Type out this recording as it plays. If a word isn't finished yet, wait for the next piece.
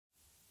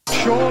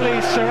Surely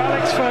Sir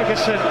Alex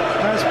Ferguson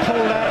has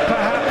pulled out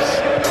perhaps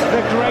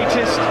the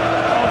greatest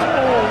of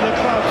all the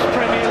club's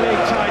Premier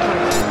League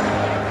titles.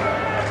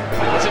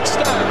 As it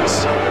stands,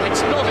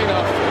 it's not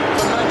enough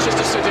for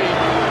Manchester City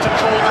to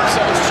call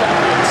themselves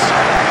champions.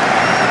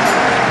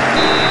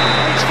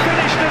 It's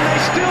finished and they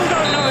still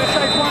don't know if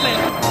they've won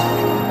it.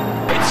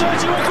 It's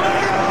Sergio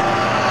Aguero!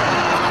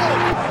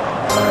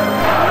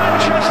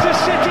 Manchester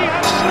City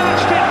have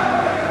snatched it.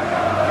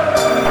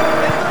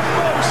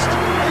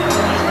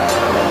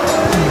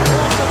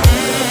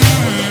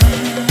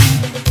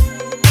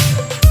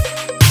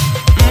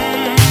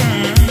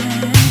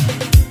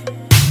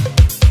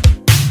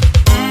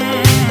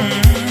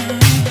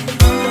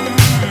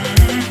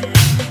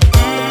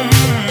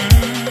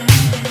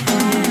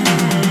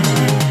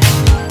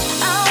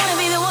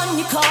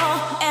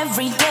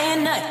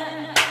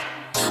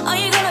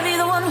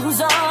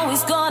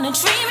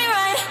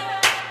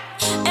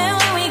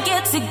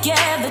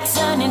 Together,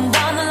 turning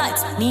down the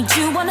lights. Need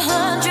you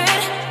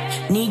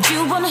 100. Need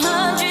you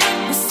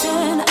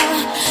 100%.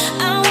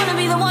 I wanna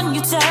be the one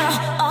you tell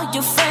all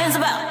your friends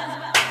about.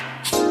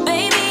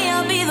 Baby,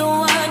 I'll be the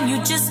one you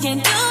just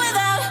can't do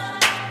without.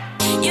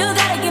 You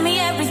gotta give me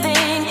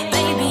everything,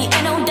 baby,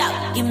 and no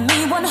doubt. Give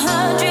me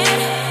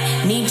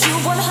 100. Need you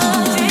 100%.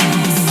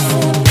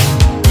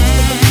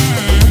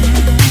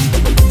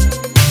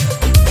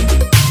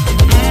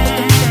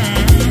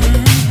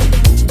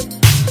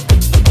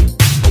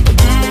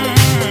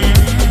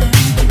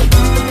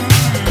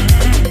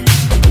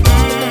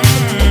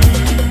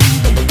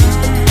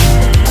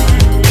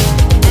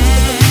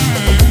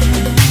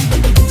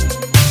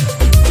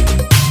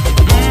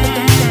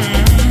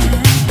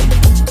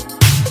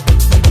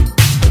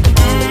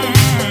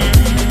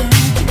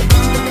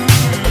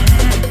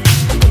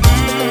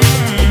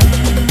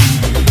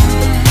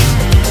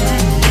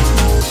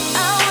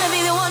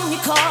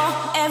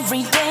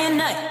 Every day and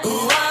night.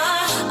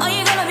 Are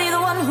you gonna be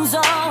the one who's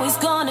always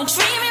gonna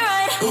treat me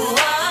right?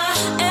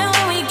 And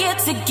when we get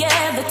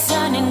together,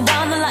 turning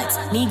down the lights.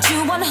 Need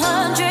you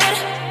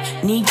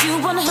 100. Need you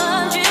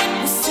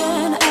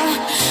 100%.